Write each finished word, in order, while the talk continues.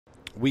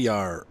We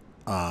are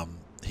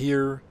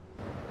here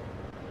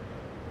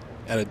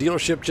at a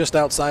dealership just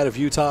outside of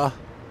Utah.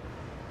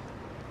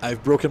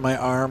 I've broken my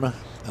arm,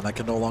 and I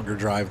can no longer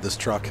drive this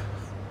truck.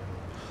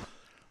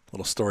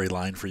 Little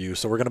storyline for you.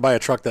 So we're going to buy a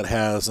truck that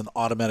has an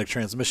automatic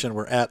transmission.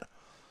 We're at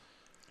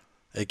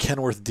a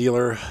Kenworth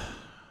dealer.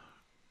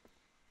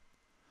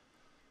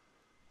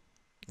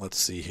 Let's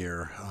see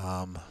here.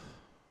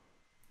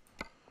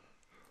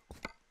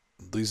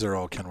 These are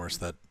all Kenworths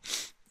that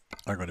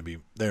are going to be...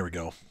 There we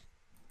go.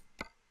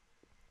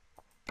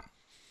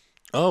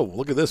 Oh,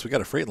 look at this. We got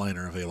a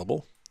Freightliner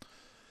available.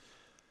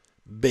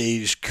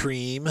 Beige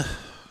cream.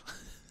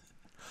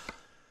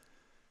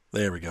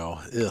 There we go.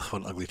 Ugh,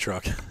 what an ugly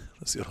truck.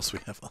 Let's see what else we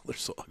have. Oh, they're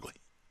so ugly.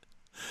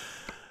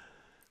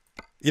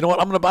 You know what?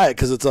 I'm going to buy it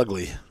because it's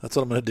ugly. That's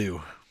what I'm going to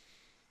do.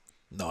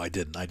 No, I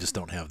didn't. I just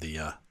don't have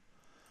the...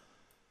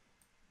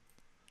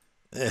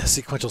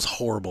 sequential's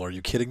horrible. Are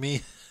you kidding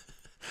me?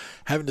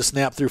 Having to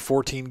snap through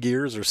 14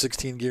 gears or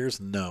 16 gears?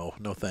 No.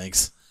 No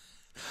thanks.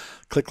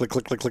 Click, click,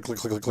 click, click, click, click,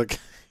 click, click.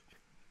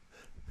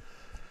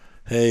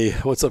 Hey,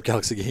 what's up,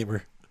 Galaxy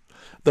Gamer?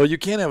 Though you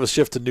can have a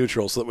shift to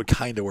neutral, so that would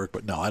kind of work,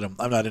 but no, I'm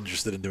not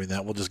interested in doing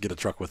that. We'll just get a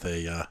truck with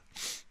a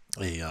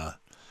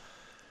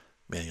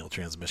manual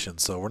transmission.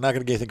 So we're not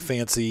going to get anything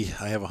fancy.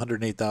 I have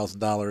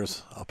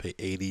 $108,000. I'll pay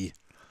 $80,000.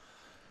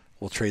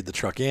 We'll trade the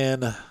truck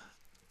in.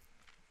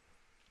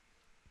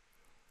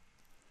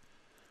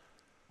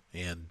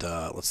 And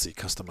let's see,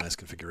 customize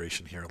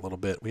configuration here a little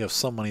bit. We have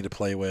some money to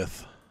play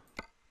with.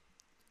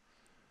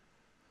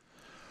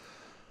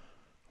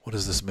 What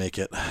does this make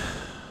it?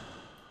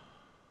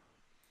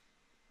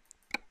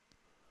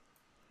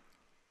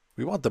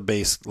 We want the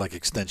base like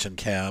extension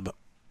cab.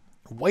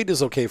 White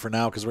is okay for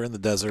now because we're in the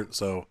desert,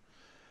 so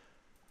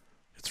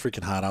it's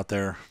freaking hot out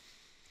there.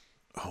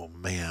 Oh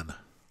man,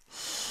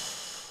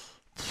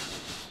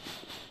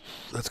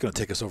 that's going to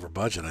take us over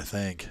budget, I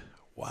think.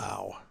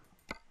 Wow.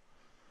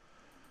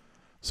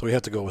 So we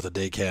have to go with a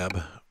day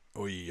cab.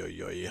 Oy, oy,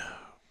 oy.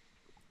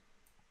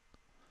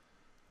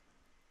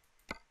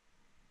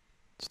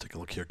 Let's take a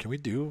look here. Can we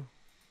do?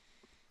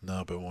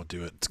 No, but it won't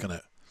do it. It's going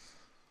to...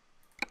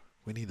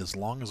 We need as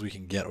long as we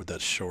can get with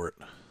that short.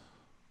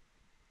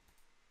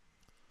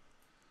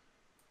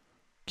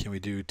 Can we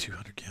do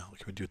 200 gallon?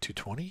 Can we do a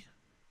 220?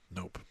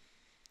 Nope.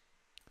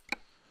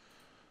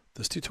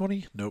 This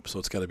 220? Nope. So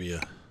it's got to be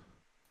a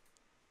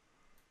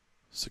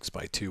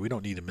 6x2. We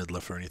don't need a mid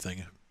lift or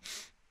anything.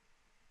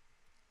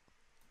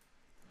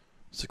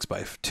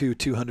 6x2,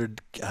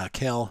 200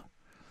 cal.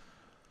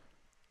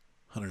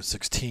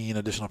 116.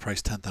 Additional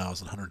price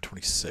 10,000.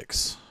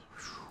 126.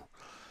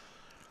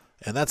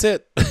 And that's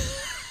it.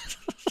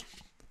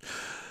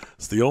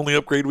 It's the only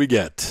upgrade we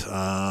get.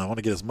 I want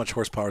to get as much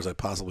horsepower as I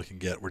possibly can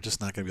get. We're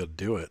just not going to be able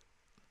to do it.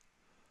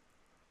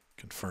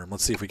 Confirm.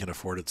 Let's see if we can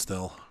afford it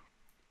still.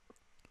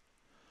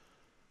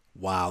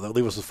 Wow, that'll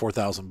leave us with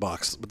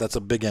 $4,000, but that's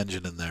a big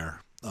engine in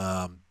there.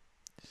 So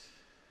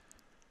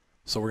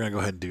we're going to go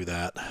ahead and do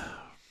that.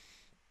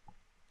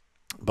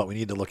 But we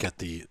need to look at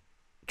the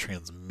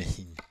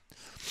transmission.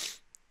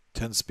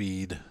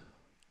 10-speed.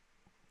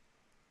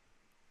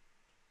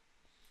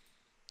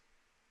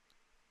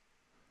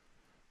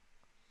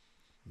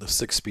 The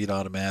 6-speed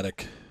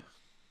automatic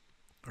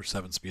or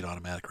 7-speed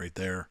automatic right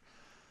there.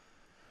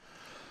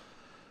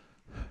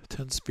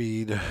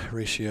 10-speed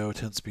ratio,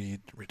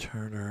 10-speed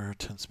returner,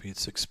 10-speed,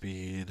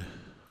 6-speed.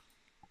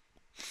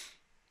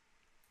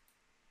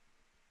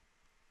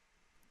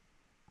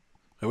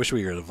 I wish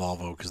we were at a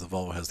Volvo because the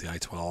Volvo has the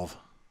i12.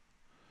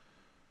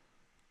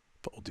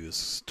 But we'll do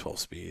this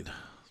 12-speed.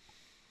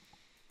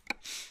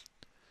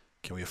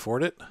 Can we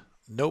afford it?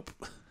 Nope.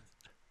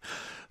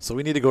 So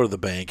we need to go to the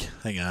bank.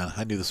 Hang on.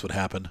 I knew this would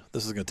happen.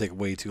 This is going to take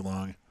way too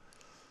long.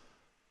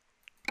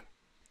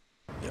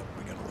 Yep,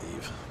 we got to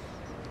leave.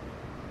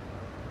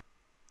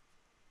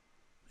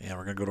 And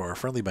we're going to go to our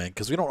friendly bank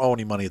because we don't owe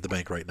any money at the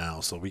bank right now.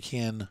 So we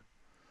can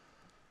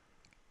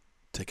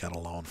take out a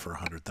loan for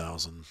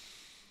 $100,000.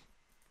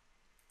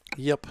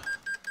 Yep.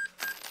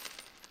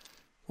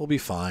 We'll be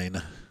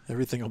fine.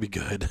 Everything will be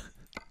good.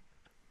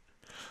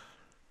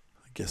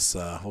 I guess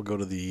we'll go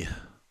to the...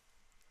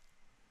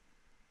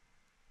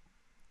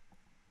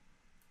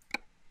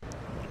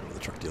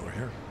 truck dealer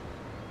here.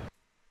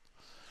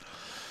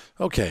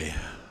 Okay.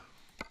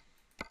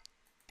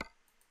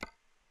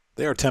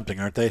 They are tempting,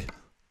 aren't they?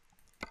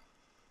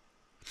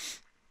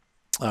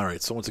 All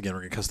right, so once again,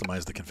 we're going to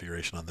customize the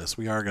configuration on this.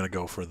 We are going to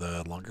go for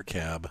the longer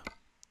cab.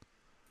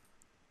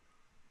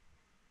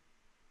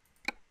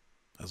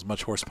 As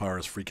much horsepower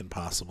as freaking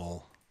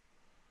possible.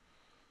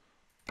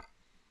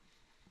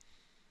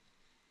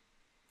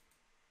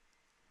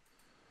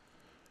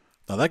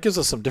 Now that gives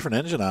us some different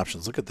engine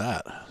options. Look at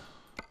that.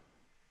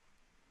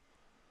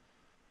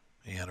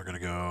 And we're going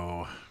to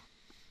go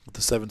with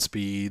the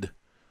 7-speed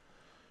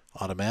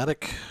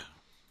automatic.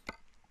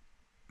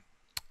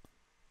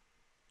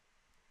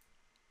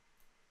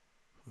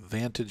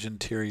 Vantage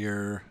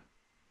interior.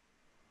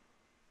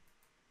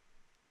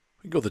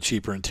 We can go with the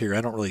cheaper interior.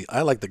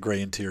 I like the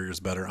gray interiors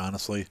better,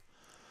 honestly.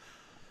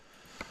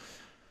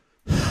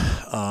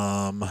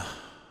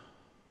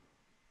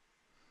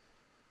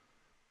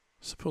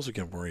 Suppose we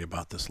can worry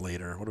about this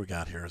later. What do we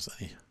got here? Is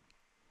any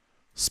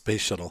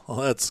space shuttle?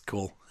 Oh, that's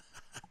cool.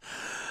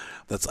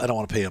 I don't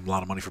want to pay him a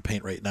lot of money for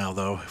paint right now,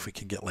 though. If we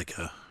can get like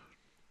a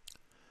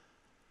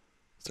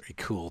very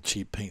cool,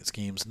 cheap paint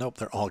schemes. Nope,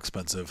 they're all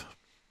expensive.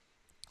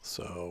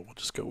 So we'll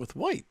just go with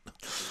white.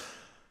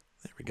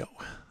 There we go.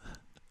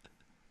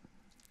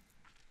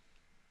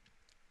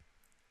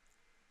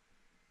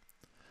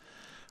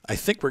 I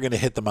think we're going to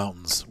hit the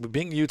mountains.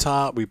 Being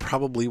Utah, we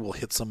probably will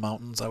hit some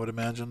mountains, I would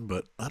imagine,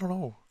 but I don't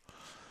know.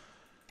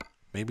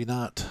 Maybe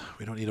not.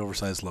 We don't need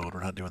oversized load.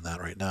 We're not doing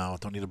that right now.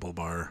 Don't need a bull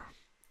bar.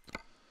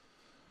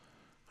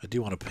 I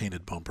do want a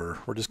painted bumper.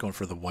 We're just going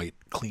for the white,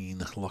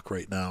 clean look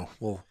right now.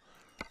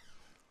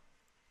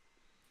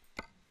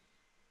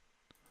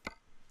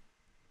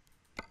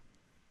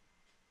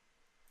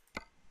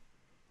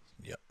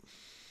 Yep,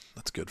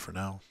 that's good for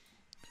now.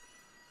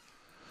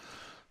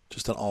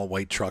 Just an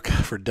all-white truck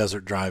for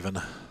desert driving.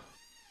 I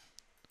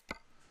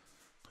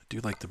do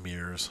like the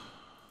mirrors.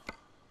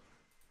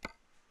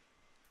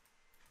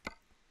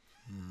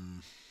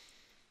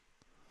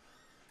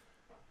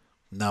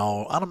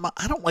 No, I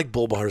don't like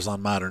bull bars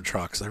on modern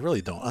trucks. I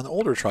really don't. On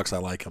older trucks, I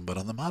like them, but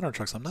on the modern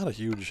trucks, I'm not a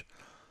huge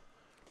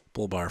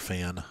bull bar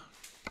fan.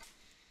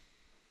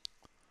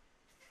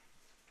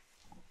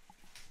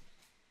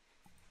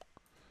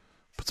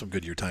 Put some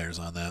Goodyear tires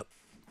on that.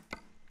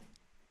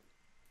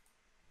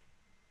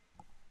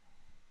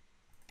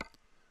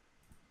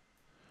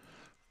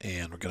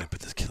 And we're going to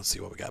put this, let's see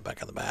what we got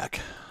back on the back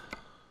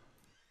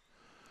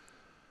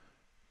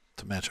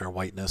to match our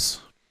whiteness.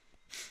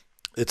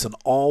 It's an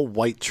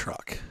all-white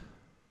truck.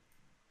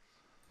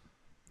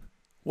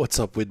 What's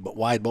up,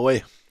 wide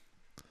boy?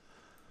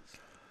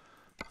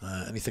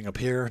 Anything up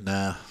here?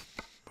 Nah.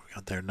 What we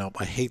got there? Nope.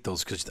 I hate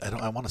those because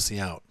I want to see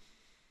out.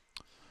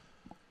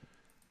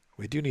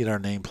 We do need our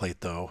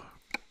nameplate, though.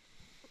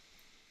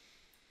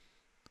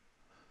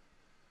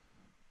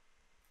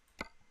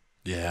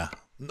 Yeah.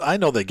 I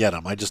know they get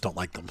them. I just don't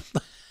like them.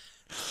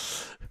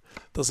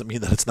 Doesn't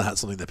mean that it's not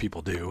something that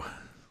people do.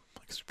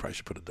 I guess you probably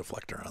should put a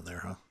deflector on there,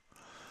 huh?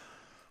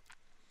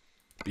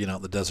 Being out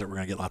in the desert, we're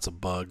going to get lots of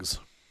bugs.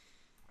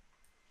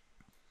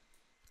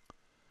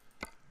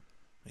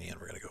 And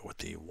we're going to go with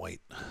the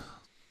white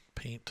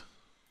paint.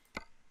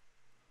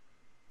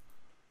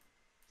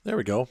 There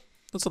we go.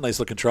 That's a nice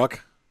looking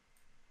truck.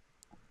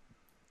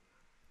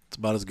 It's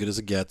about as good as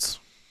it gets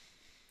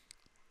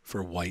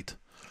for white.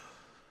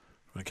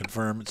 I'm going to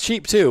confirm. It's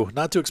cheap, too.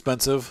 Not too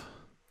expensive.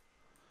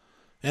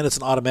 And it's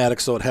an automatic,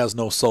 so it has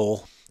no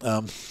soul.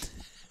 We're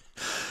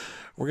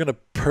going to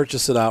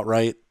purchase it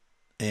outright.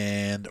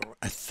 And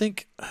I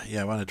think,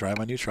 yeah, I want to drive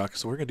my new truck.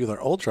 So we're going to do our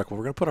old truck. Well,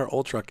 we're going to put our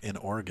old truck in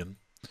Oregon.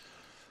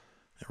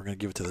 And we're going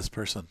to give it to this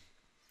person.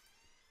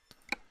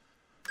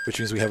 Which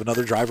means we have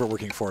another driver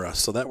working for us.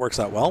 So that works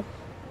out well.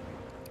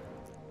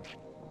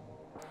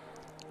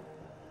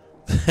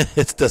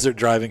 It's desert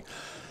driving.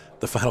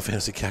 The Final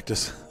Fantasy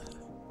cactus.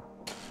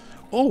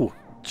 Oh,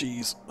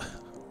 jeez.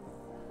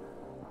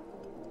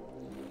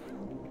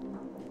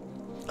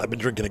 I've been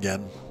drinking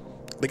again.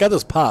 They got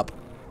this pop.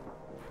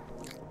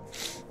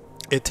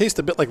 It tastes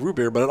a bit like root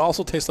beer, but it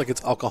also tastes like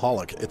it's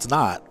alcoholic. It's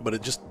not, but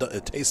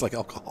it tastes like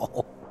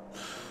alcohol.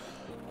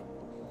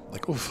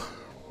 Like, oof.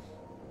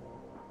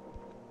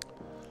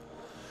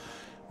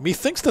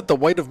 Methinks that the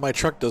white of my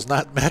truck does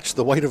not match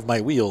the white of my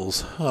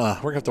wheels. We're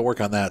going to have to work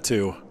on that,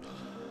 too.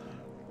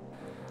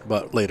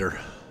 But later.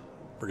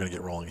 We're going to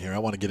get rolling here. I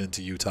want to get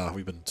into Utah.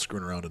 We've been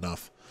screwing around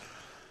enough.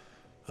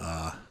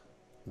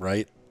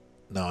 Right?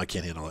 No, I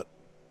can't handle it.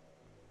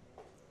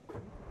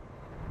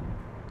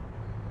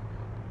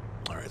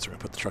 All right, so we're going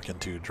to put the truck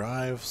into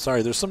drive.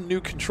 Sorry, there's some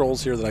new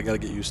controls here that I got to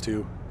get used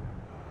to.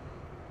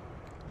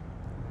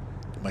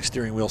 My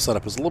steering wheel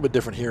setup is a little bit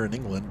different here in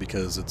England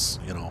because it's,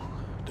 you know,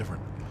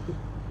 different.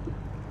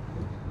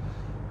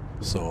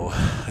 So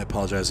I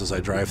apologize as I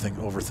drive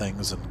over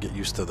things and get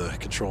used to the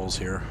controls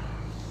here.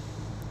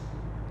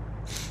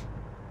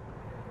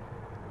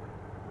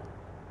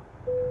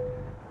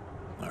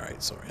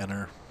 So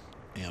enter,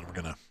 and we're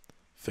going to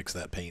fix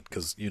that paint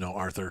because, you know,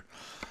 Arthur.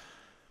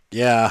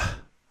 Yeah,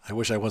 I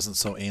wish I wasn't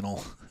so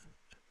anal.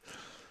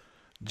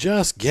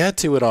 Just get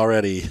to it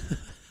already.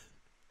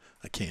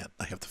 I can't.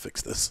 I have to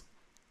fix this.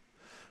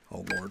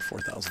 Oh, Lord,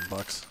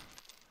 $4,000.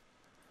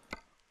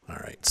 All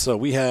right, so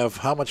we have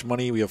how much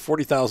money? We have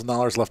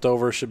 $40,000 left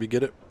over. Should we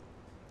get it?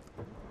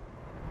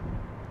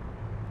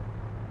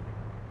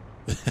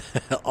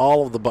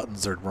 All of the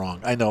buttons are wrong.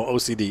 I know,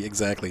 OCD,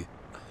 exactly.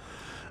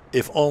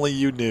 If only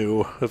you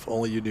knew. If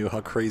only you knew how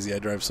crazy I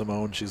drive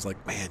Simone. She's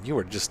like, man, you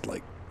are just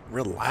like,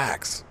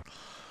 relax.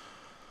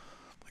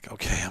 Like,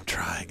 okay, I'm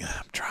trying.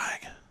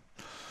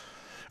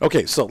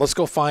 Okay, so let's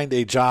go find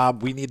a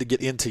job. We need to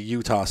get into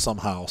Utah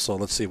somehow. So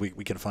let's see if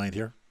we can find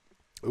here.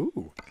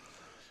 Ooh.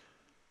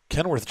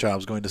 Kenworth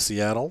jobs going to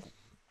Seattle,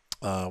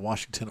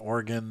 Washington,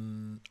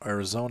 Oregon,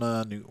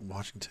 Arizona,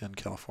 Washington,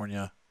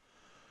 California,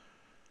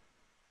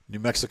 New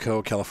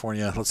Mexico,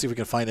 California. Let's see if we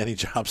can find any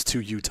jobs to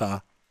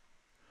Utah.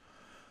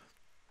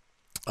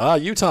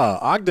 Utah,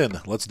 Ogden.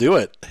 Let's do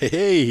it.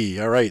 Hey,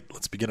 all right.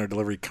 Let's begin our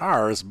delivery.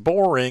 Cars,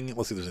 boring.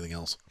 Let's see if there's anything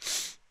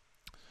else.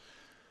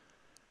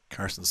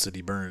 Carson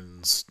City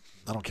Burns.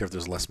 I don't care if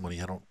there's less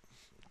money. I don't.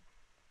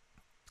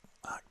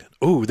 Ogden.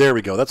 Ooh, there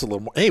we go. That's a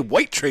little more. Hey,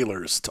 white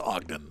trailers to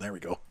Ogden. There we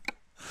go.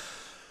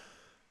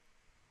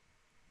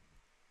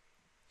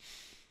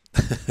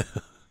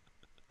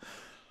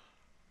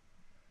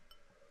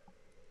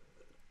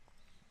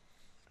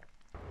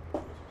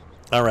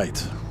 All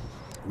right.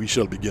 We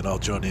shall begin our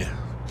journey.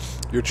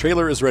 Your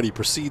trailer is ready.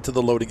 Proceed to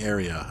the loading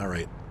area. All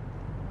right.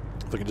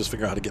 If I can just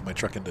figure out how to get my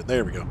truck into.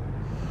 There we go.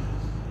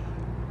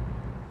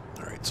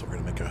 All right. So we're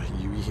going to make a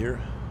UE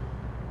here.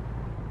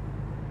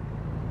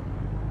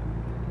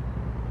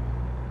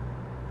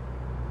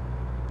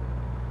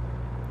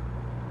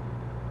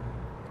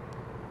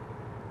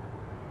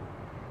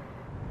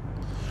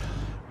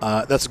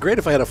 That's great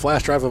if I had a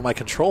flash drive of my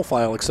control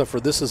file, except for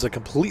this is a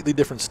completely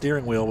different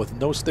steering wheel with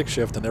no stick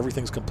shift, and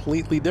everything's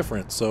completely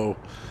different. So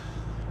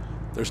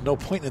there's no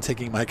point in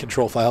taking my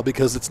control file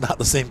because it's not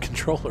the same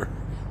controller.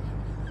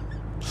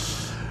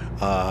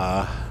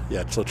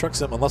 Yeah, so Truck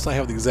Sim, unless I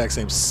have the exact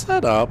same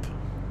setup.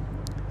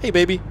 Hey,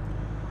 baby.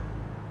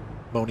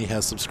 Moni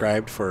has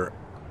subscribed for...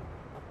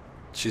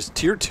 She's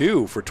tier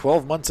 2 for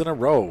 12 months in a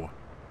row.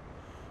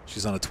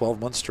 She's on a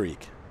 12-month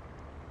streak.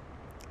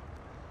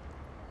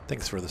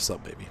 Thanks for the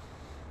sub, baby.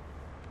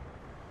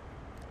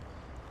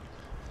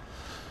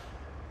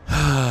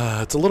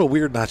 It's a little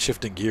weird not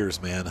shifting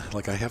gears, man.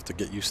 Like, I have to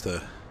get used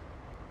to...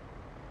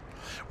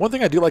 One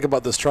thing I do like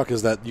about this truck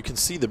is that you can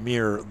see the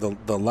mirror,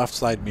 the left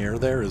side mirror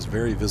there is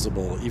very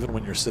visible even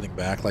when you're sitting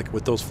back. Like,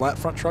 with those flat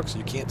front trucks,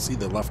 you can't see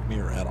the left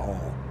mirror at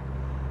all.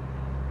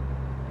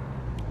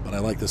 But I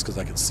like this because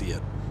I can see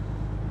it.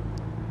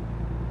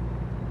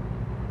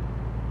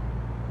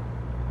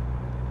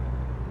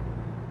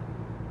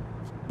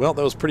 Well,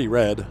 that was pretty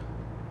red.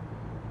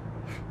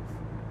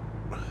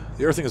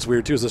 The other thing that's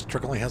weird, too, is this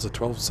truck only has a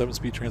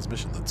 7-speed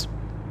transmission. That's...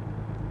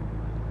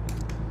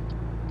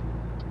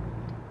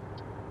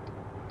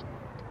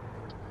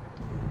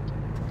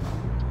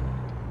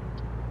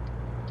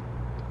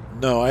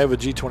 No, I have a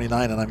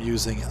G29, and I'm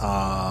using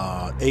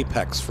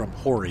Apex from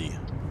Hori.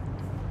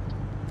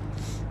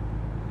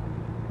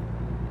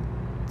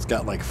 It's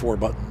got like 4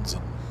 buttons,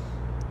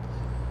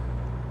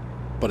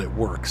 but it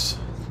works.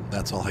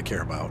 That's all I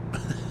care about.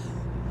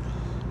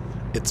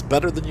 It's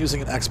better than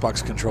using an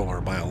Xbox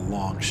controller by a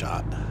long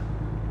shot.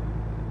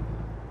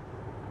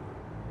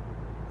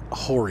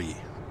 Hori.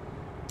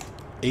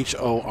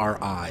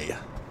 H-O-R-I.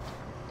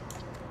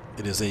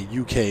 It is a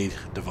UK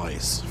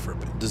device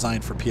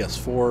designed for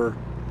PS4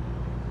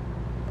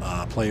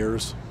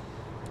 players,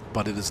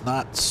 but it is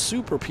not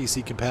super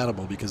PC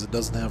compatible because it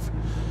doesn't have...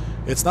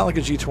 It's not like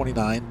a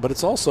G29, but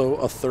it's also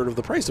a third of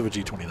the price of a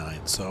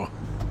G29, so...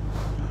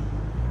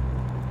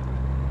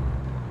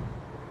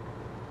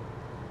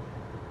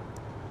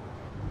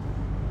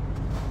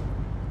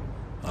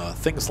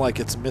 Things like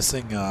it's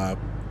missing,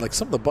 like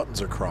some of the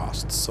buttons are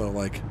crossed. So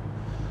like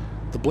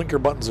the blinker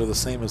buttons are the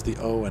same as the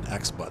O and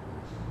X button.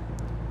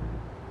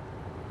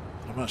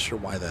 I'm not sure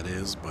why that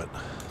is, but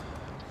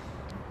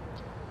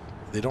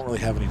they don't really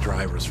have any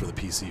drivers for the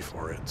PC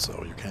for it.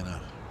 So you're kind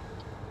of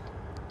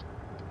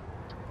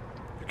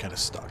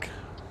stuck.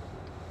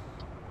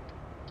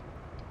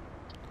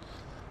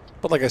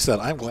 But like I said,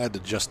 I'm glad to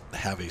just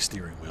have a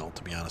steering wheel,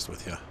 to be honest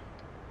with you.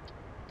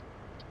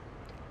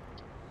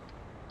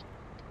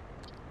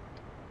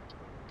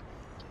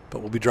 But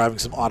we'll be driving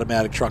some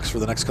automatic trucks for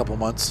the next couple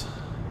months.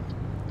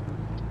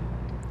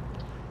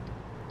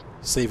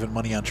 Saving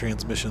money on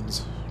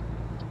transmissions.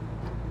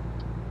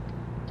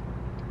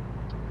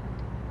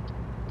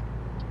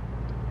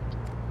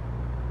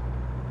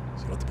 So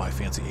you don't have to buy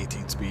fancy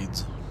 18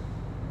 speeds.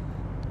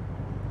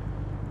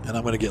 And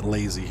I'm going to get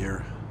lazy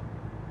here.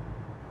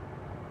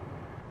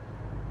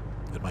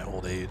 In my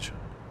old age.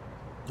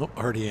 Oh,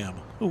 already am.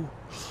 Ooh.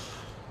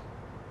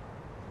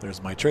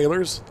 There's my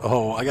trailers.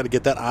 Oh, I got to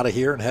get that out of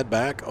here and head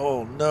back.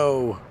 Oh,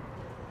 no.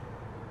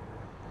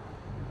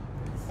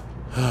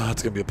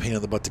 It's going to be a pain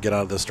in the butt to get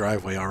out of this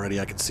driveway already.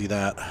 I can see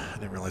that. I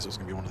didn't realize it was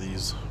going to be one of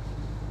these.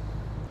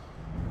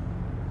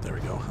 There we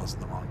go. I was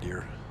in the wrong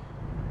gear.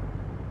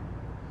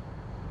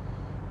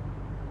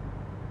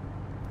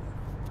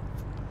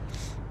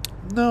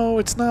 No,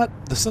 it's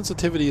not. The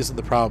sensitivity isn't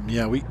the problem.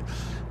 Yeah,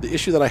 the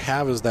issue that I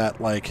have is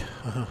that, like,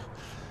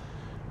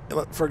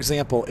 for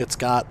example, it's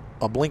got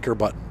a blinker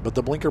button, but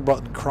the blinker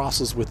button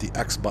crosses with the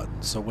X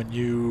button. So when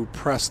you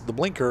press the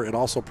blinker, it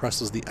also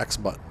presses the X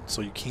button.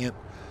 So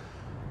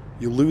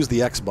you lose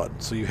the X button.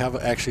 So you have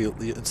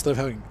actually, instead of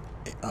having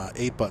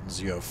 8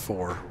 buttons, you have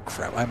 4.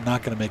 Crap, I'm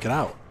not going to make it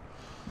out.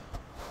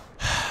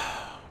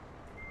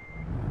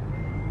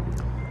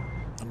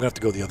 I'm going to have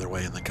to go the other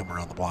way and then come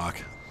around the block.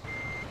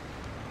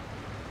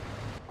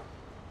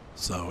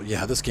 So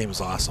yeah, this game is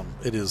awesome.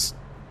 It is.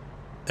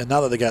 And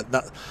now that they got,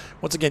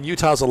 once again,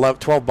 Utah's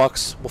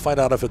 $12. We'll find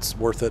out if it's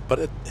worth it, but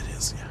it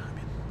is. Yeah, I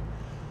mean,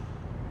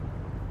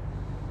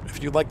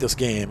 if you like this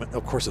game,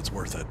 of course it's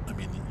worth it. I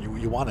mean, you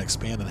you want to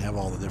expand and have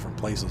all the different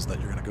places that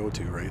you're going to go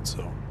to, right?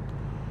 So.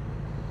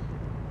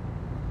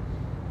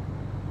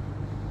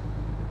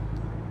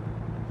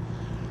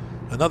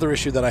 Another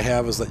issue that I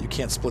have is that you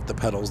can't split the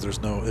pedals.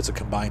 It's a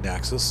combined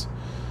axis.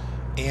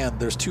 And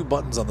there's 2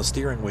 buttons on the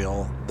steering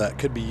wheel that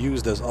could be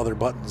used as other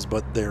buttons,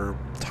 but they're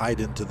tied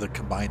into the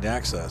combined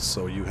axis.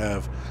 So you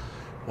have,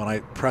 when I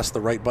press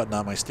the right button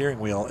on my steering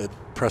wheel, it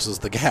presses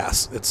the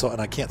gas.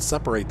 And I can't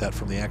separate that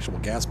from the actual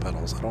gas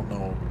pedals. I don't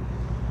know.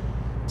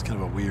 It's kind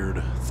of a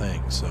weird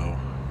thing. So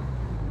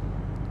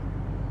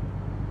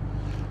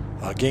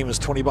game is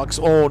 $20.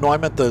 Oh no, I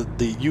meant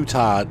the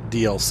Utah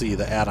DLC,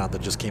 the add-on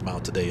that just came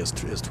out today is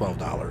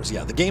 $12.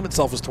 Yeah, the game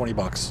itself is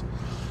 $20.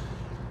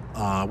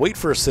 Wait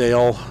for a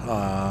sale.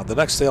 The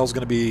next sale is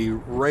going to be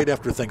right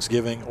after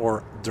Thanksgiving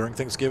or during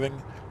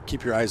Thanksgiving.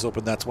 Keep your eyes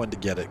open. That's when to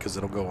get it, because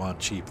it'll go on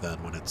cheap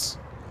then when it's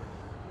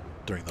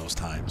during those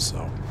times.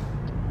 So,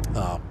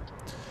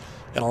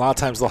 and a lot of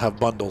times they'll have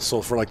bundles.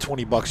 So for like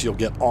 $20, you'll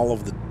get all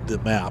of the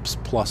maps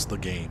plus the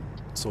game.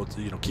 So it's,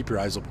 keep your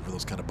eyes open for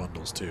those kind of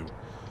bundles too.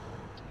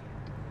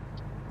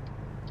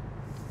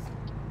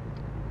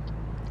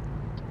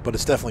 But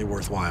it's definitely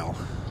worthwhile.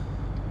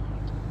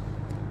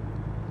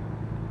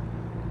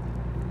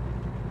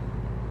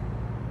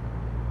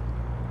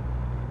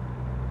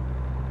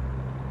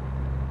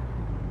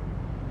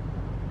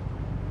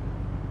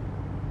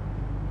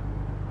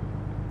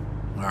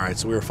 Alright,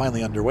 so we were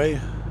finally underway.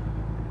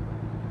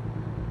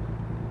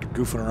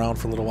 Goofing around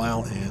for a little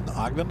while in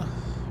Ogden,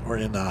 or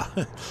in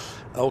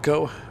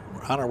Elko.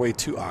 We're on our way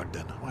to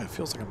Ogden. Well, it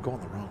feels like I'm going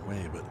the wrong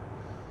way, but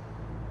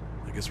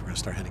I guess we're going to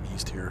start heading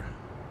east here.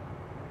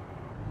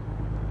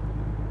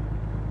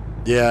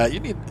 Yeah,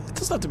 it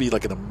doesn't have to be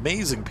like an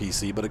amazing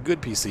PC, but a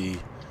good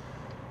PC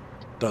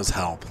does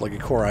help. Like a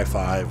Core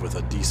i5 with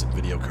a decent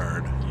video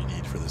card you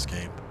need for this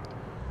game.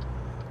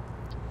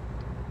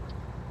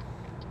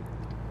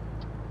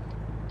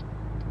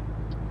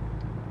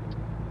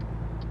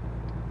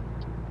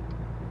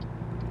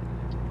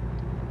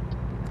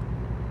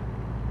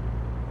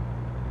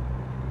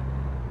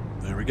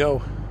 There we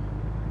go.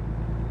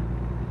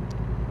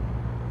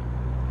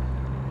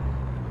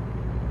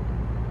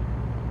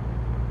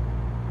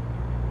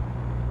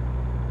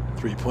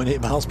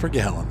 .8 miles per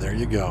gallon. There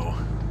you go.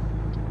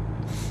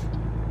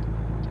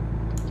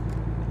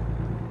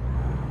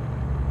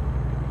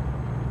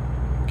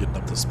 Getting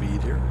up to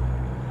speed here.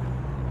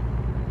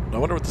 I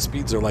wonder what the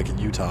speeds are like in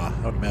Utah.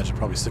 I would imagine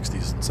probably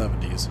 60s and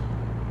 70s.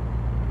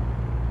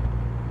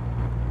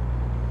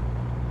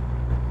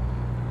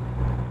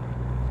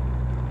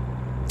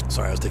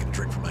 Sorry, I was taking a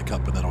drink from my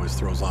cup, and that always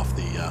throws off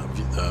the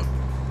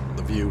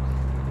view.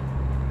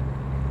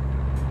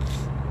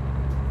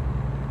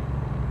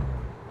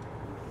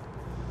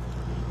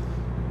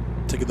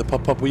 Taking the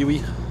pup wee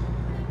wee.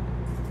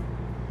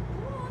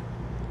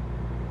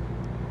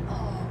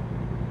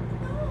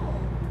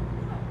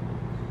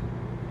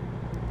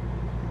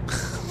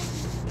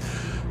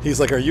 He's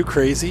like, "Are you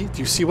crazy? Do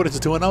you see what it's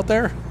doing out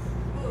there?"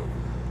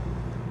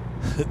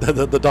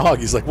 the dog.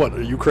 He's like, "What?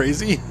 Are you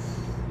crazy?"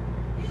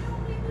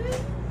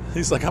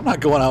 He's like, "I'm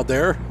not going out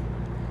there."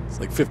 It's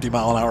like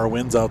 50-mile-an-hour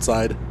winds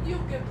outside. You'll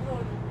get blown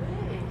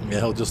away. Yeah,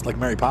 he'll just like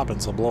Mary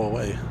Poppins. He'll blow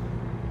away.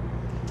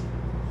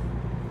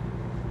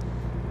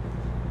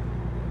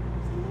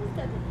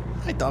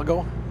 Hi,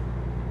 doggo.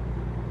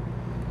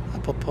 Hi,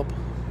 pup.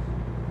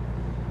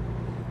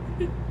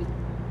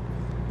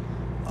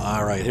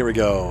 All right, here we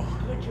go.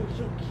 But you're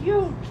so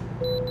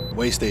cute.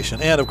 Way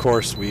station, and of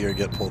course we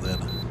get pulled in.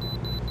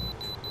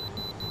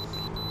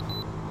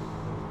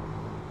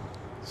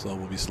 So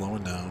we'll be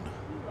slowing down.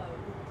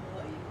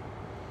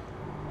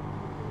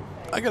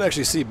 I could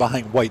actually see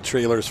buying white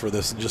trailers for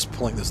this and just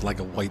pulling this like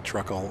a white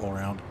truck all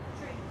around.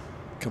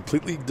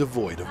 Completely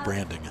devoid of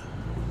branding.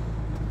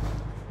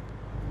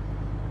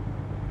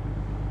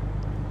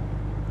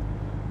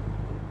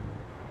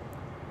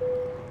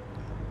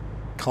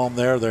 Calm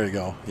there. There you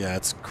go. Yeah,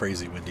 it's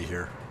crazy windy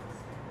here.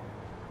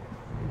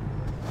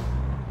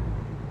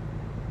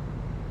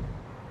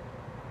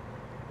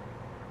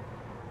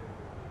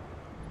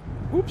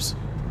 Oops.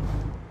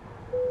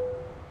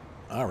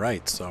 All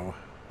right, so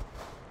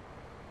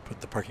put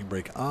the parking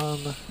brake on.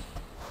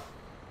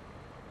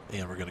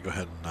 And we're going to go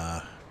ahead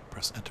and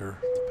press enter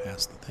to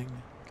pass the thing.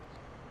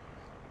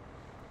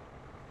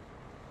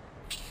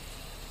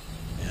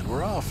 And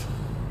we're off.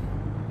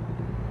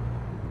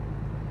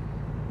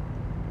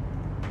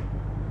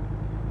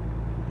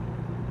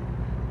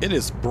 It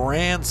is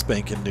brand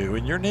spanking new,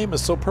 and your name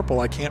is so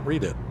purple I can't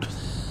read it.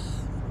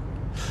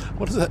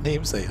 What does that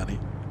name say, honey?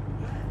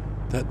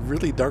 That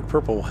really dark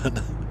purple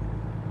one.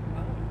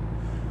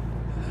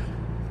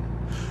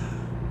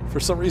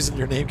 For some reason,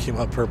 your name came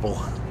up purple.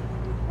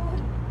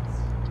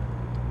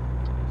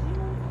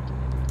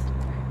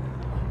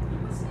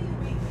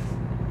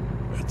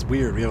 It's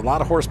weird. We have a lot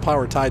of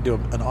horsepower tied to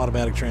an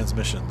automatic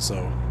transmission,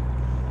 so...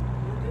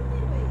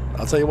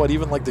 I'll tell you what,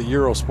 even like the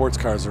Euro sports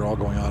cars are all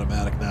going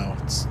automatic now.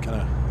 It's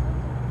kind of...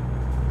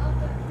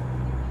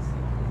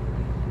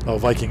 Oh,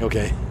 Viking,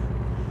 okay.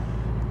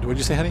 What did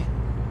you say, honey?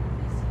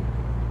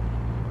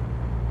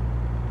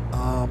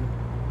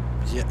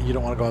 Yeah, you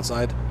don't want to go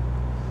outside?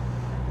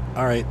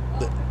 All right.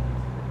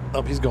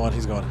 Oh, he's going.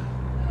 He's going.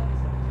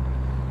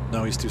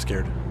 No, he's too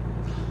scared.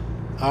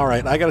 All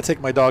right, I got to take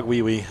my dog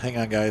Wee Wee. Hang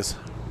on, guys.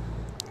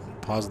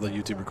 Pause the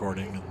YouTube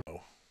recording.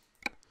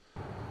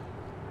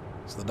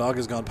 So the dog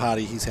has gone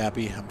potty. He's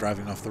happy. I'm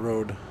driving off the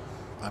road.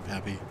 I'm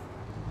happy.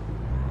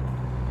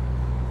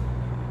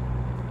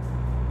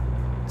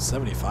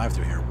 75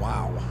 through here.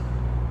 Wow.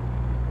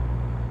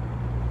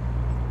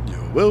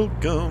 You're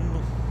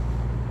welcome.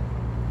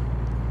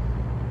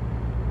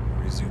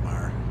 Resume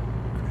our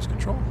cruise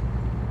control.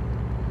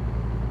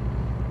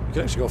 We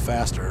could actually go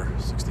faster.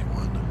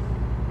 61.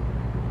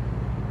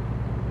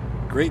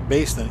 Great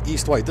Basin,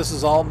 East White. This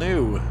is all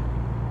new.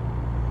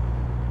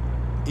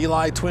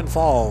 Eli Twin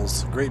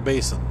Falls, Great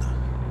Basin.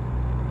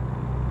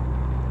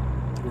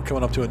 We're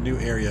coming up to a new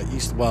area,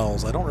 East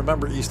Wells. I don't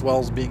remember East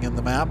Wells being in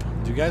the map.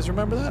 Do you guys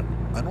remember that?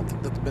 I don't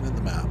think that's been in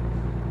the map.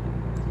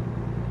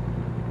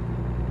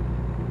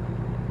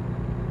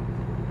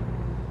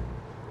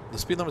 The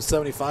speed limit's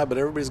 75, but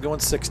everybody's going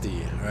 60.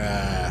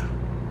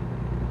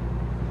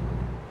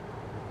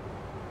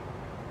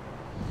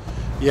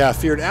 Yeah,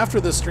 Feared,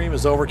 after this stream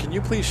is over, can you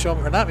please show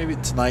me, or not maybe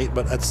tonight,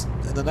 but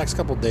in the next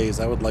couple of days,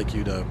 I would like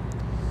you to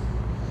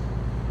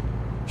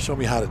show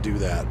me how to do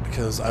that,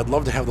 because I'd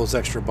love to have those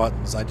extra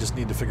buttons. I just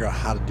need to figure out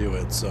how to do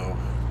it. So,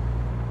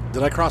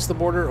 did I cross the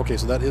border? Okay,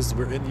 so that is,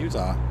 we're in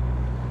Utah.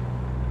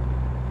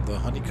 The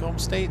Honeycomb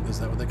State?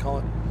 Is that what they call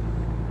it?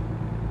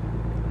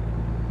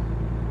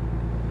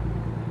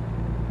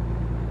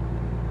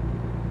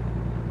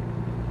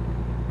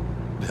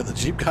 The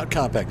Jeep got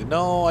compacted.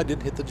 No, I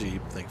didn't hit the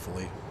Jeep,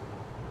 thankfully.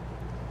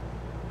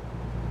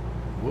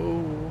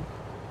 Whoa.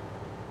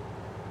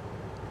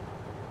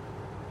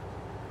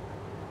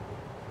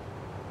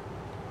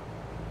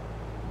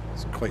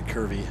 It's quite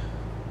curvy.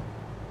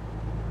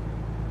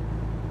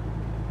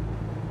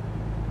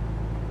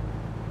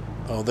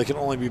 Oh, they can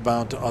only be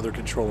bound to other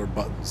controller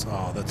buttons.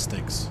 Oh, that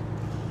stinks.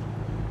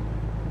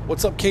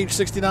 What's up,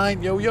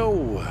 Cage69? Yo,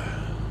 yo.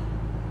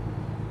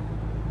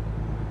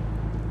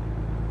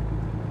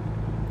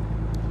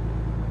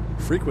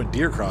 Frequent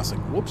deer crossing.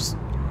 Whoops.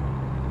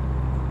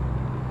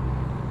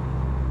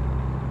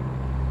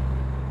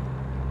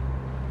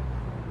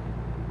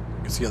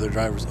 You can see other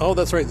drivers. Oh,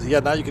 that's right.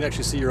 Yeah, now you can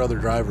actually see your other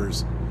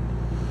drivers.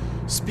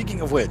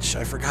 Speaking of which,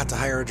 I forgot to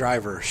hire a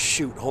driver.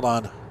 Shoot, hold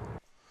on.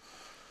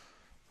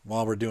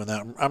 While we're doing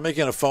that, I'm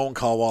making a phone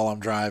call while I'm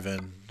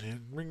driving.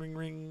 Ring, ring,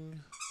 ring.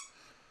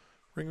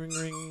 Ring, ring,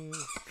 ring.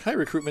 Hi,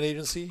 recruitment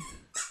agency.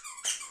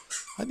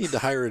 I need to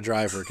hire a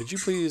driver. Could you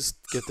please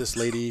get this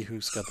lady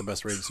who's got the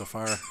best rating so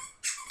far?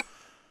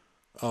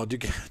 Oh, do you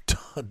get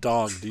a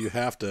dog? Do you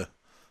have to?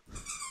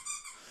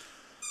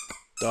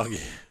 Doggy.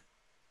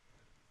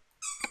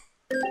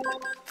 There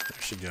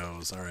she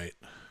goes. All right.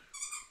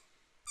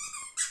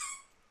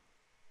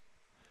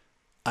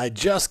 I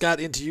just got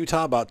into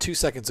Utah about 2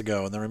 seconds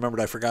ago, and then remembered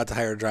I forgot to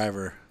hire a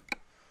driver.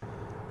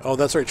 Oh,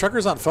 that's right.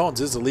 Truckers on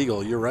phones is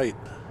illegal. You're right.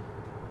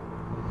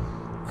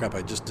 Crap,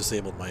 I just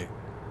disabled my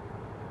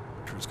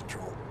cruise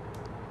control.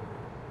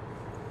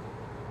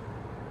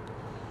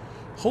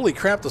 Holy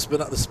crap, the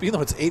speed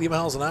limit's 80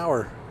 miles an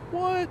hour.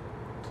 What?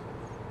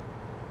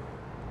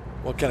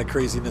 What kind of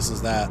craziness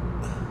is that?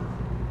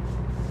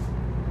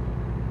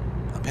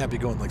 I'm happy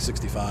going like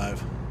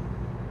 65.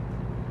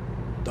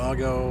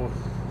 Doggo.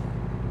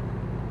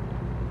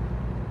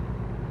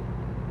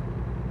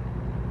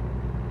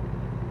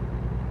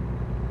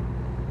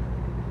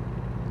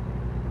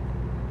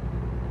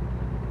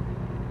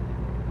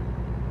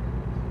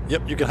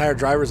 Yep, you can hire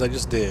drivers. I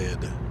just did.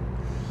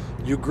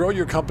 You grow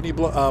your company,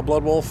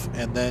 Blood Wolf,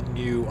 and then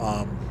you,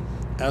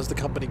 as the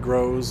company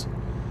grows,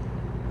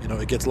 you know,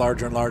 it gets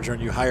larger and larger,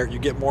 and you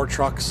get more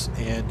trucks,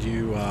 and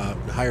you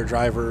hire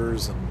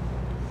drivers, and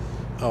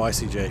oh, I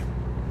see, Jay.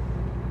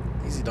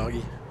 Easy,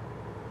 doggy.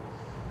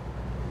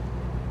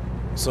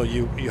 So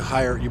you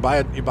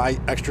buy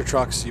extra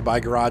trucks, you buy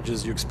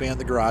garages, you expand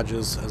the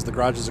garages. As the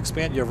garages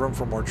expand, you have room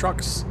for more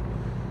trucks.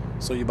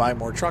 So you buy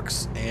more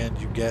trucks, and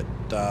you get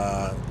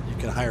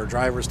you can hire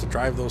drivers to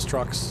drive those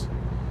trucks,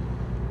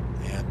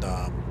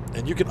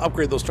 and you can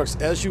upgrade those trucks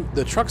as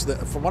the trucks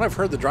that, from what I've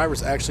heard, the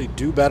drivers actually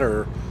do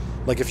better.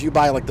 Like if you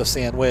buy like the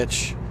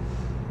sandwich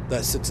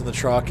that sits in the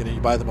truck, and you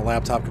buy them a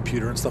laptop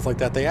computer and stuff like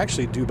that, they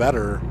actually do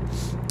better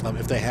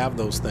if they have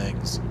those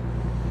things.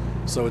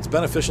 So it's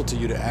beneficial to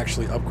you to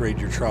actually upgrade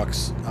your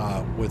trucks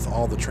with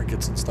all the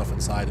trinkets and stuff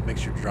inside. It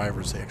makes your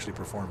drivers actually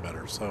perform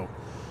better. So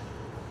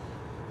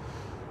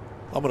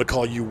I'm going to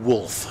call you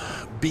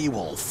Wolf.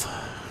 B-Wolf.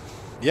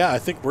 Yeah, I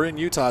think we're in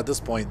Utah at this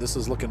point. This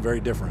is looking very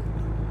different.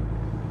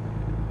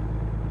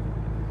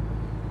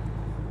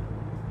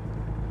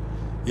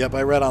 Yep,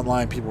 I read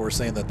online people were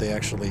saying that they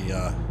actually,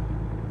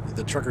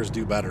 the truckers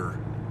do better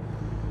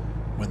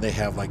when they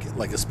have, like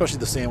especially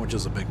the sandwich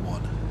is a big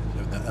one.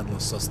 That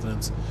endless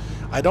sustenance.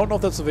 I don't know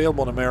if that's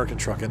available in American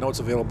Truck. I know it's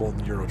available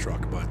in Euro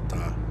Truck, but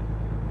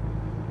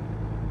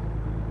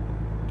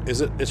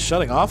it's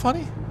shutting off,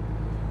 honey?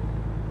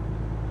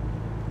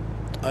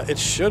 It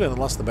shouldn't,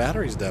 unless the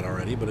battery's dead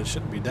already, but it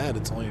shouldn't be dead.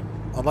 It's only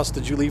Unless,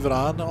 did you leave it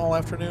on all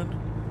afternoon?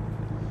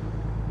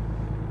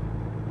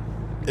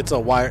 It's a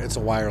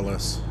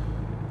wireless.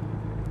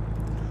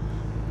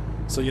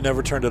 So you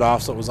never turned it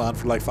off, so it was on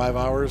for like 5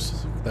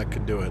 hours? That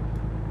could do it.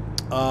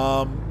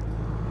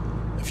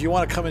 If you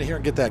want to come in here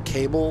and get that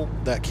cable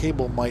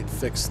might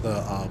fix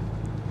the,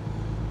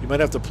 you might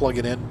have to plug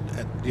it in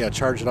and, yeah,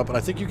 charge it up. And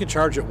I think you can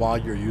charge it while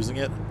you're using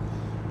it.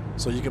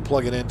 So you can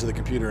plug it into the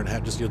computer and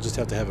you'll just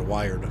have to have it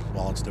wired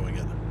while it's doing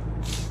it.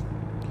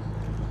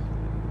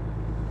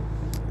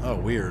 Oh,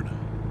 weird.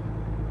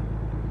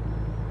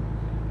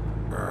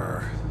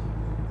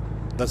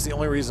 That's the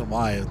only reason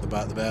why the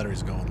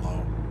battery's going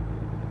low.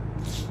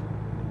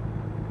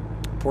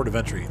 Port of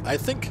entry. I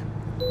think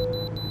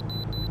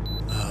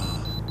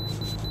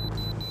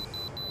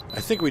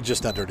we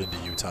just entered into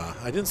Utah.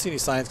 I didn't see any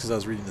signs because I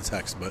was reading the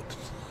text, but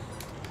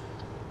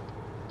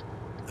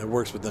it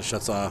works, but then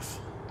shuts off.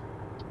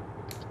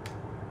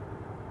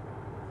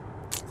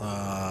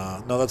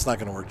 No, that's not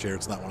going to work, Jared.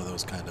 It's not one of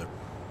those kind of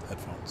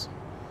headphones.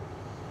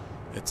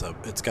 It's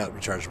got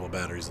rechargeable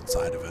batteries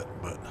inside of it,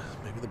 but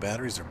maybe the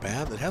batteries are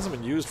bad. It hasn't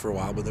been used for a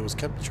while, but it was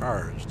kept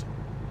charged.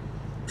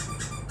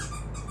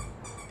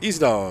 Easy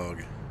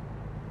dog.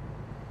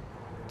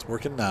 It's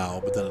working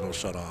now, but then it'll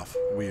shut off.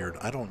 Weird.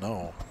 I don't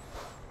know.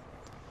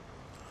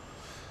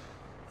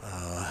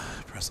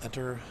 Press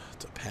enter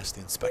to pass the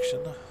inspection.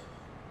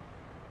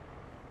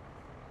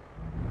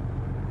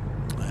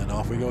 And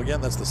off we go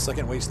again. That's the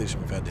second weigh station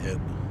we've had to hit.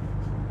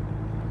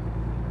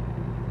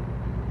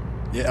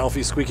 Yeah,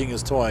 Alfie's squeaking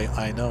his toy.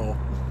 I know.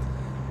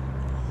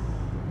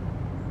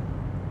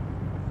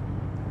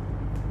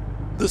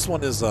 This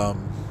one is, anyway.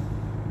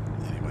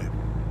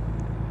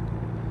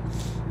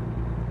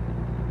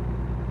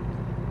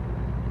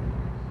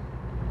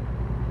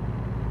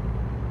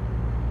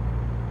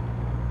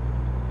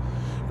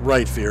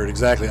 Right, Feared,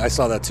 exactly. I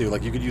saw that too.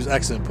 Like, you could use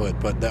X input,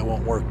 but that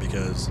won't work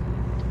because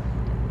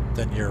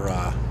then you're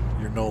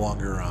no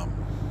longer,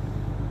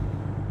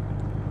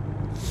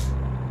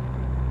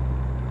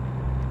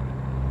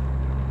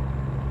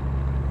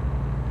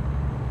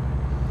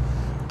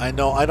 I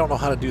know, I don't know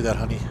how to do that,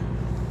 honey.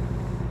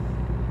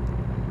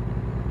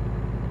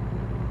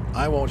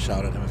 I won't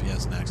shout at him if he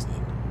has an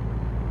accident.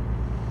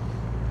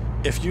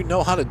 If you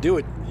know how to do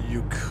it,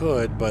 you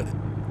could, but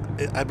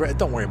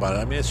don't worry about it.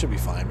 I mean, it should be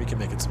fine. We can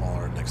make it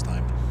smaller next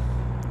time.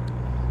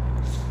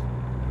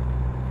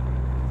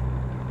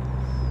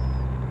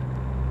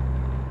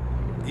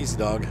 Easy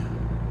dog.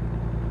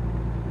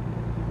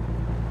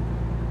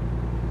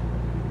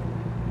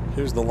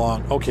 Here's the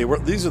long... Okay,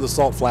 these are the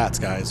salt flats,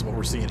 guys, what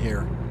we're seeing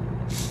here.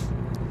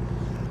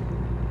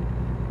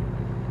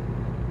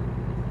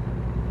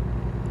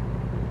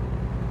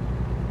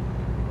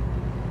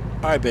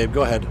 Alright, babe,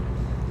 go ahead.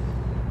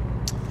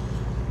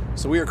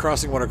 So we are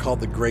crossing what are called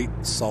the Great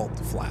Salt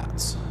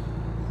Flats.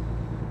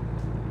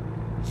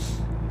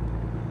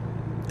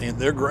 And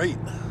they're great.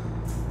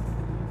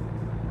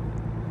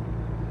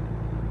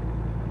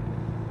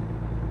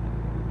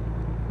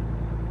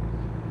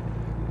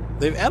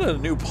 They've added a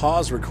new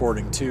pause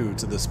recording too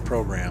to this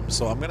program,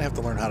 so I'm gonna have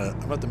to learn how to. I'm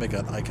gonna have to make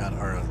an icon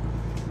or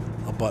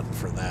a button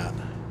for that.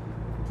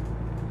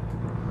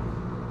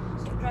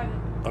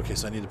 Okay,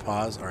 so I need to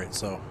pause. All right,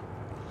 so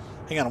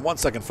hang on 1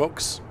 second,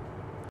 folks.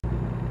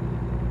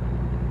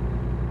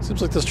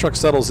 Seems like this truck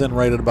settles in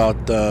right at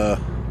about. Well,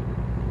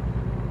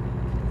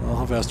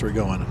 how fast are we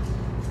going?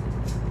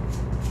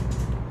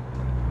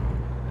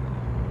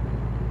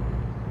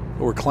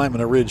 Oh, we're climbing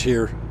a ridge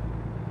here.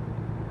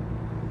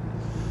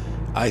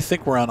 I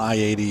think we're on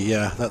I-80.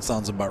 Yeah, that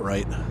sounds about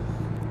right.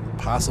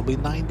 Possibly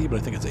 90, but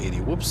I think it's 80.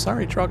 Whoops,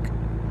 sorry, truck.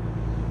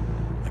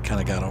 I kind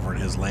of got over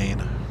in his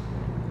lane.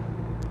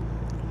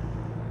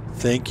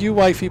 Thank you,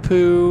 Wifey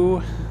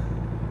Poo.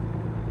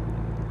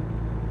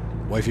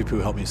 Wifey Poo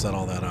helped me set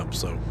all that up,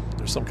 so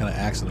there's some kind of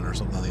accident or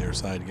something on the other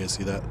side. You guys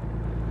see that?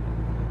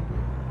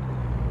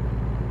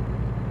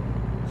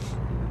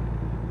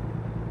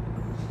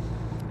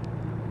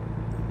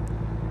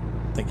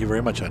 Thank you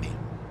very much, honey.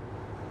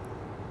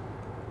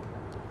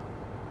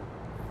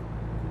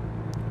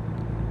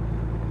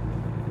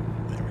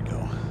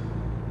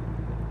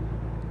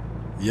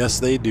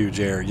 Yes, they do,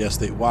 Jer. Yes,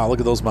 they... Wow, look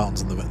at those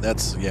mountains in the...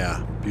 That's...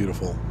 Yeah,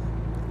 beautiful.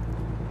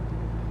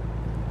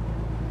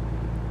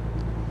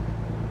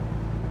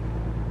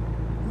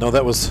 No,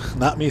 that was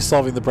not me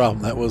solving the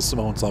problem. That was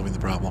Simone solving the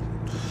problem.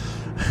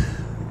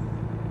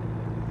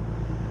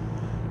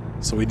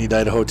 So we need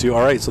Idaho, too.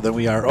 All right, so then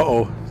we are...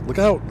 Uh-oh. Look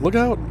out. Look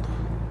out.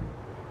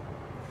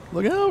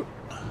 Look out.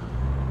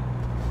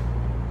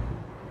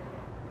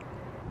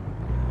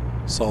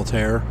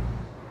 Saltaire.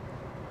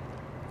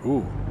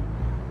 Ooh.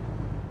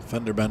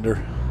 Fender bender.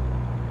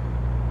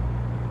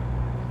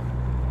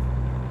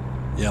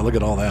 Yeah, look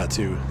at all that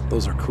too.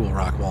 Those are cool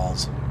rock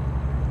walls.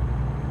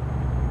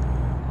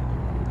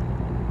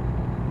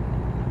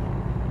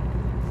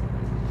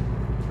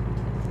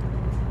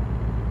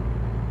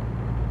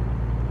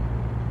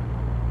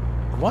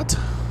 What?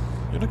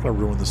 You're not going to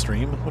ruin the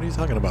stream. What are you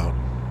talking about?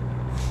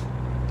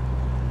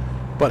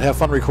 But have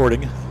fun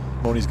recording.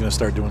 Moni's going to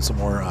start doing some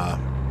more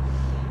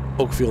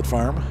Oakfield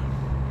Farm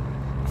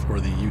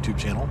for the YouTube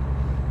channel.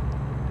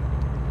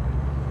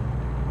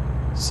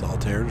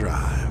 Saltaire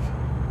Drive.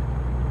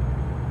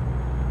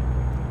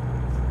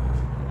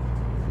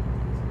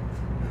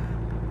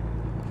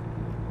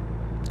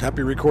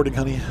 Happy recording,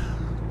 honey.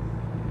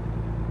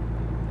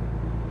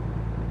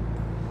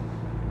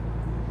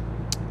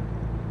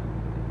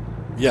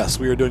 Yes,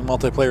 we are doing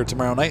multiplayer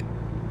tomorrow night.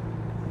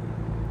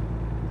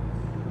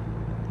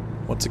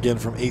 Once again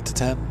from 8 to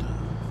 10.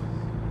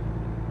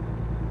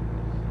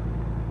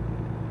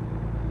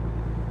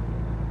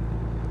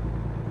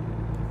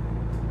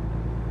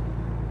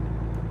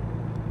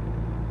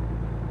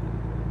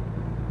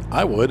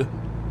 I would.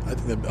 I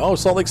think that, oh,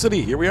 Salt Lake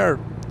City, here we are.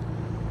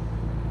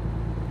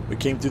 We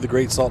came through the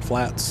Great Salt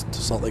Flats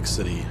to Salt Lake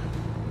City.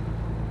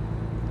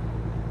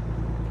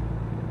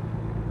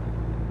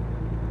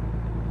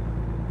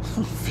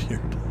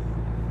 Weird.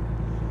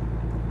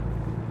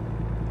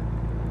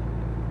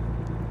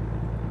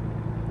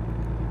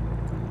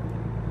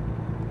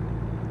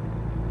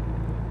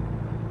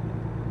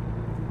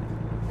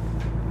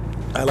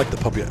 I like the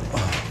puppy.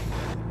 Oh.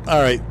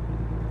 All right,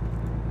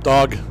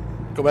 dog,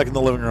 go back in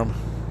the living room.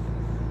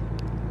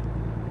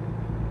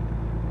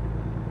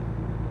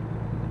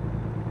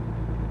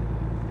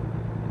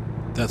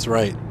 That's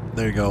right.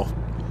 There you go.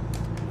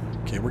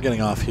 Okay, we're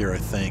getting off here, I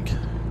think.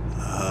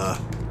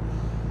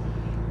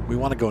 We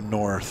want to go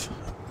north,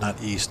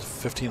 not east.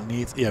 15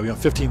 east. Yeah, we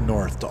want 15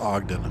 north to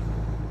Ogden.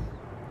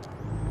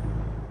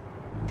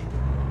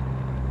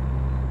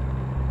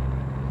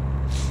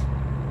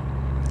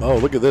 Oh,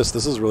 look at this.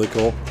 This is really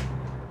cool.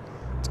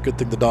 It's a good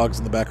thing the dog's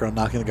in the background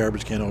knocking the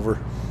garbage can over.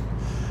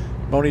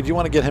 Moni, do you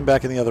want to get him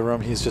back in the other room?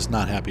 He's just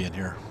not happy in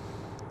here.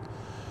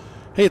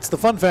 Hey, it's the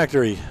Fun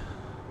Factory.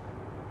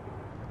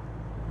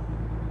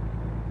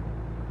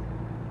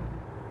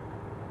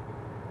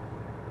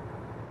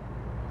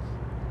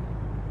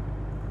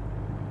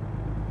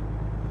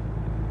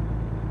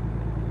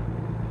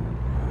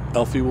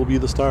 Elfie will be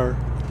the star.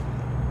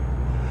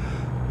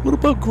 What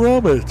about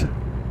Gromit?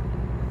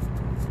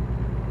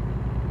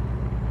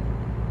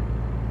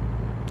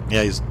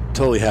 Yeah, he's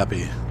totally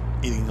happy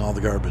eating all the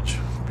garbage,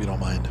 if you don't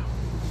mind.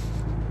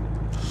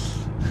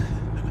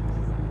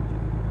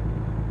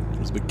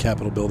 There's a big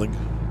Capitol building.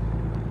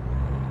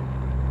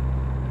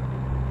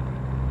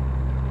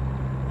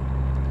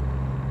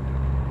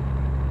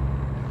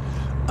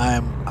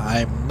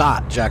 I'm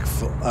not Jack.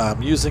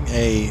 I'm using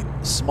a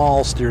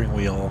small steering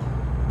wheel,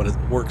 but it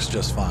works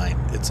just fine.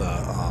 It's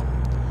a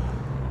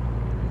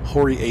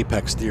Hori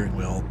Apex steering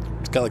wheel.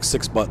 It's got like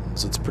 6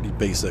 buttons. It's pretty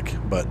basic,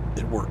 but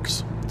it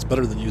works. It's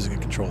better than using a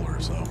controller,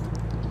 so.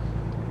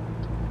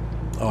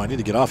 Oh, I need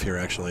to get off here,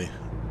 actually.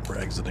 We're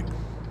exiting.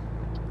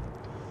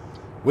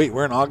 Wait,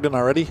 we're in Ogden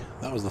already?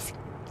 That was the...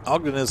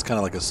 Ogden is kind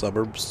of like a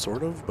suburb,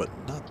 sort of, but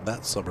not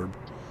that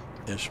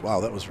suburb-ish.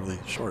 Wow, that was really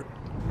short.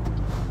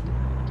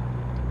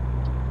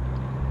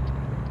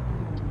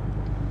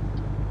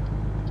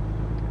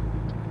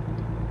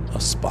 A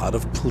spot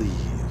of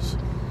please.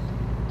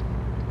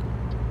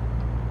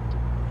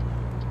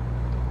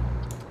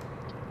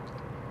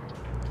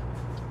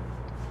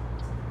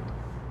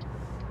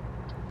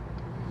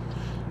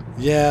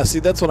 Yeah, see,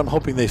 that's what I'm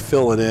hoping they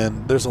fill it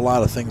in. There's a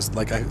lot of things,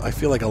 like, I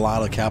feel like a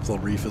lot of Capitol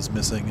Reef is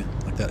missing,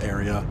 like that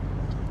area.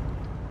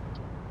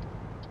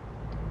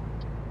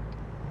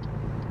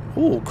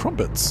 Ooh,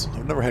 crumpets.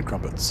 I've never had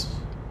crumpets.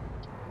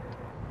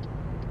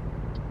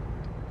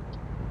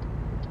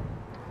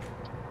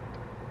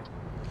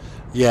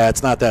 Yeah,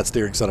 it's not that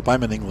steering setup.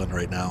 I'm in England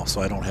right now,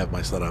 so I don't have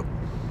my setup.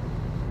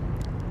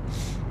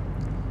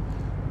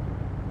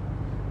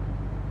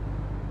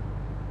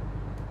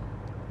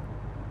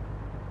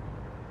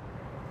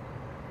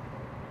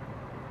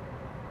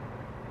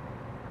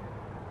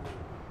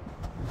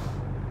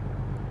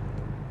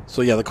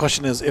 So yeah, the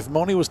question is, if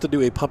Moni was to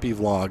do a puppy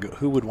vlog,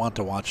 who would want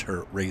to watch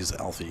her raise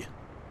Alfie?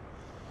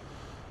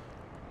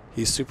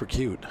 He's super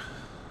cute.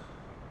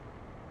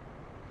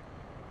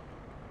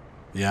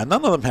 Yeah,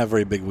 none of them have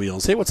very big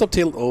wheels. Hey, what's up,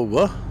 Taylor? Oh,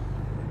 what?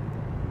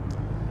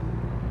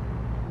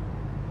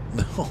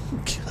 No,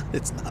 God,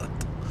 it's not.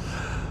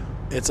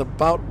 It's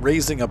about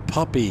raising a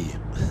puppy.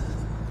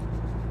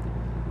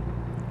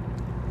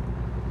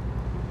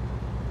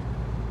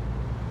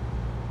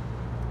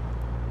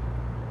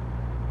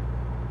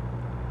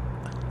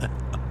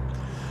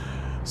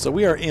 So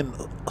we are in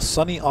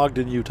sunny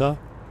Ogden, Utah.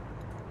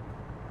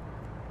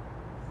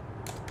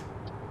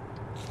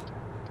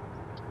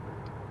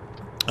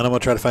 And I'm going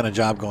to try to find a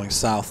job going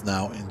south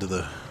now into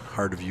the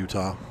heart of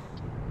Utah.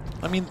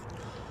 I mean,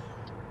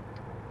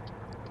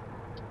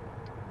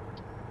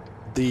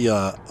 the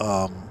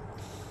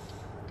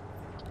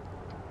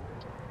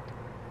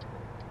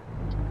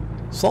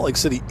Salt Lake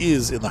City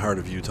is in the heart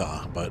of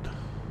Utah, but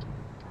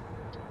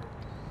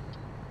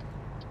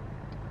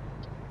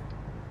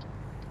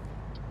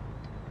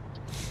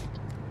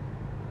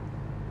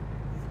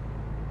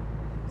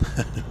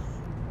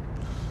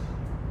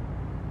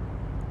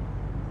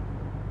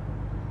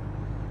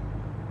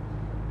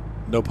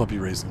no puppy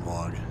raising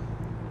vlog.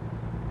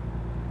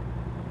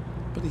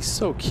 But he's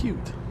so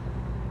cute.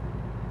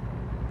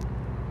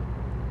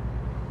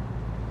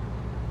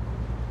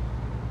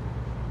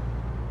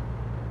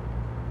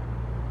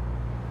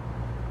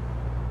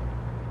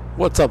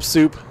 What's up,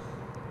 Soup?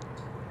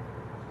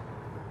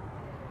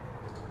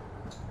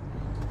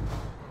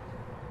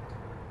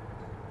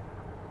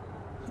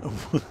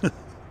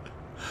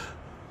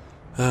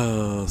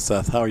 Oh,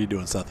 Seth. How are you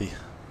doing, Sethy?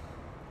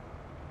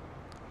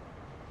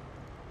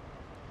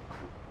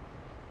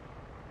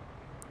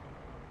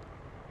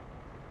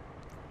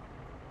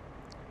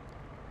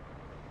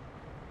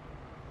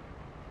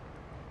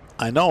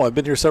 I know. I've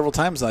been here several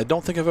times, and I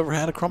don't think I've ever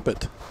had a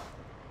crumpet.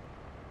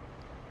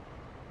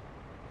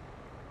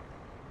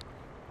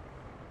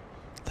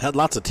 Had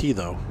lots of tea,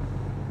 though.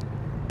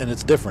 And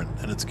it's different,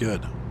 and it's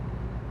good.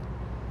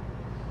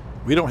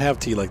 We don't have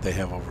tea like they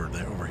have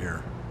over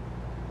here.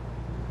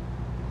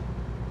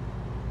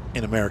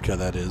 In America,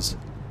 that is.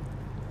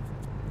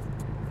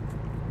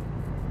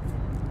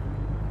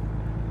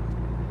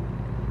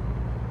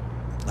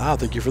 Ah,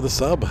 thank you for the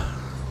sub.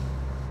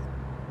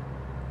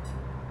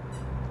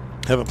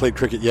 Haven't played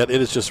cricket yet.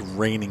 It is just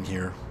raining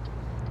here.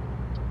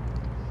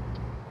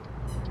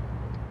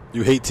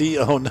 You hate tea?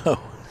 Oh, no.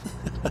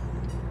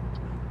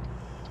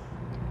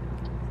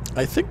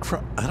 I think,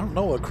 I don't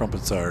know what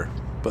crumpets are,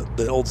 but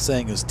the old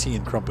saying is tea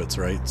and crumpets,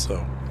 right?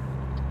 So.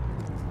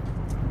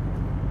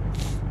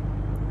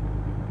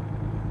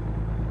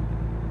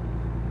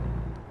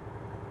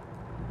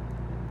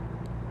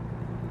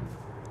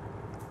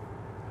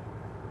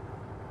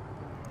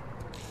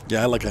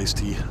 Yeah, I like iced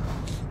tea.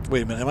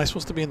 Wait a minute, am I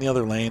supposed to be in the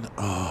other lane?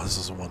 Oh, this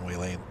is a one-way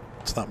lane.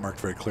 It's not marked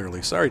very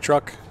clearly. Sorry,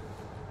 truck.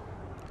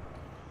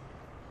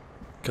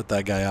 Cut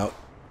that guy out.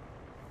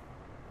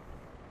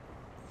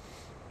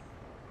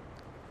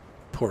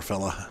 Poor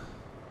fella.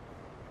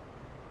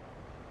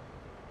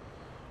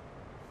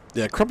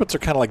 Yeah, crumpets are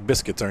kind of like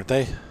biscuits, aren't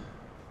they?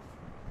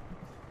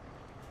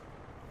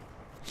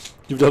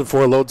 You've done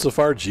 4 loads so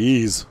far?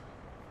 Jeez.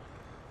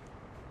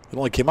 It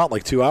only came out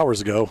like 2 hours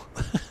ago.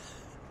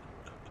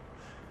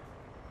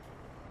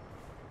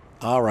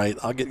 All right,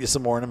 I'll get you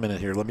some more in a minute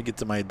here. Let me get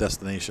to my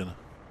destination.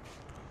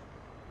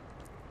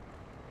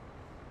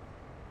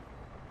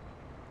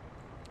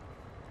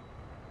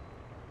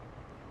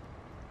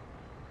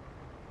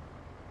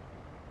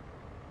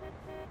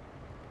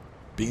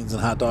 Beans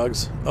and hot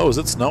dogs. Oh, is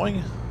it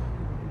snowing?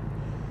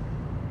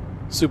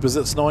 Soup, is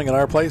it snowing at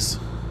our place?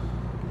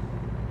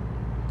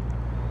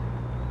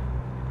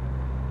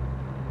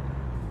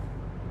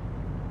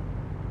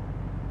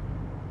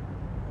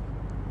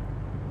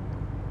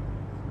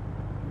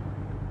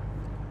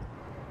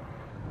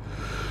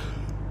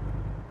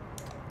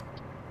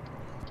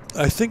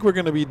 I think we're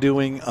going to be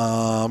doing the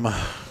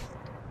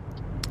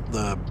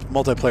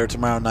multiplayer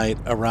tomorrow night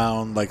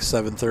around like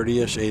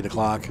 7:30ish, 8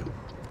 o'clock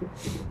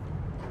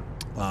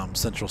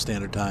Central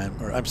Standard Time,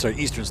 or I'm sorry,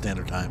 Eastern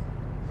Standard Time.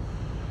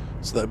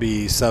 So that'd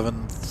be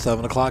 7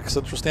 o'clock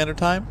Central Standard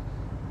Time.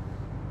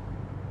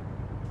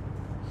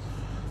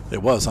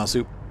 It was, huh,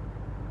 Soup?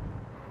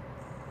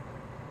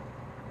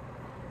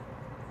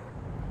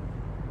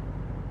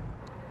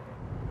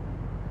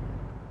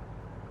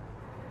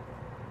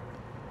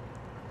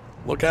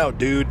 Look out,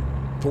 dude.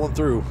 Pulling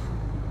through.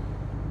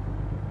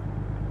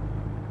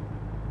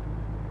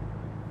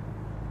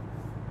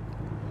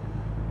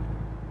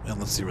 And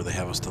let's see where they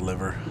have us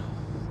deliver.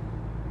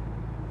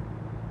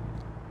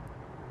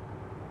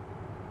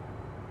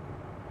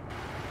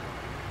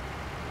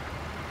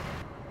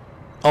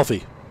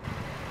 Alfie.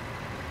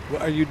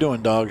 What are you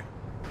doing, dog?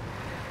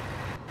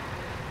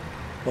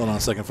 Hold on a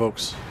second,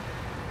 folks.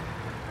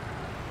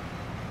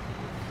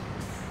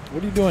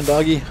 What are you doing,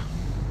 doggy?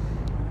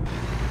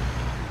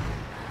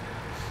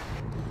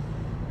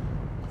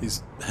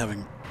 He's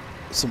having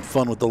some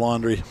fun with the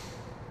laundry.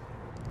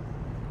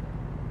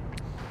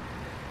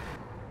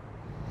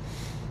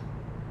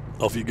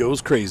 Alfie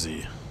goes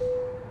crazy.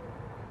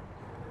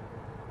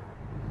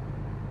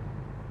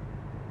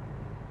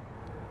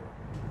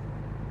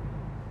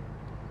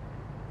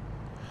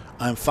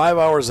 I'm 5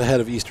 hours ahead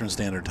of Eastern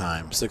Standard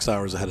Time, 6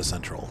 hours ahead of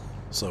Central.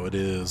 So it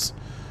is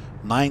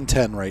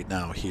 9:10 right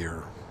now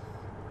here.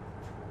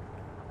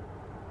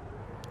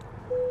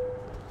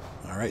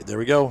 All right, there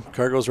we go.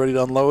 Cargo's ready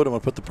to unload. I'm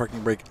going to put the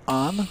parking brake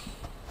on,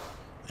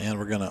 and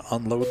we're going to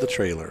unload the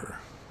trailer.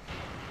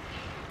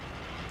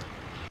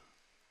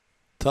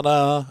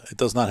 Ta-da! It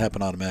does not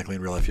happen automatically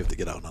in real life. You have to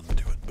get out and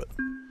undo it.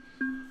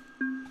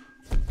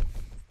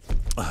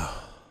 But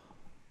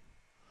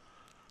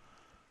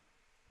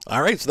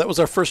all right, so that was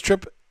our first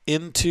trip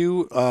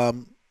into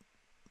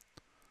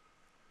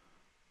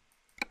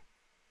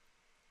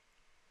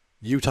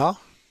Utah.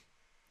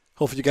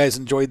 Hopefully you guys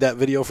enjoyed that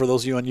video. For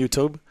those of you on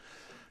YouTube,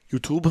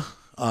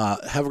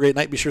 have a great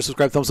night. Be sure to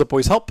subscribe. Thumbs up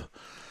always help.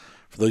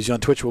 For those of you on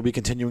Twitch, we'll be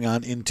continuing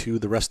on into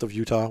the rest of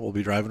Utah. We'll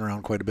be driving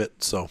around quite a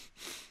bit. So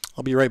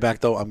I'll be right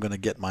back, though. I'm going to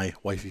get my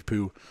wifey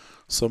poo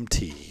some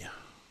tea.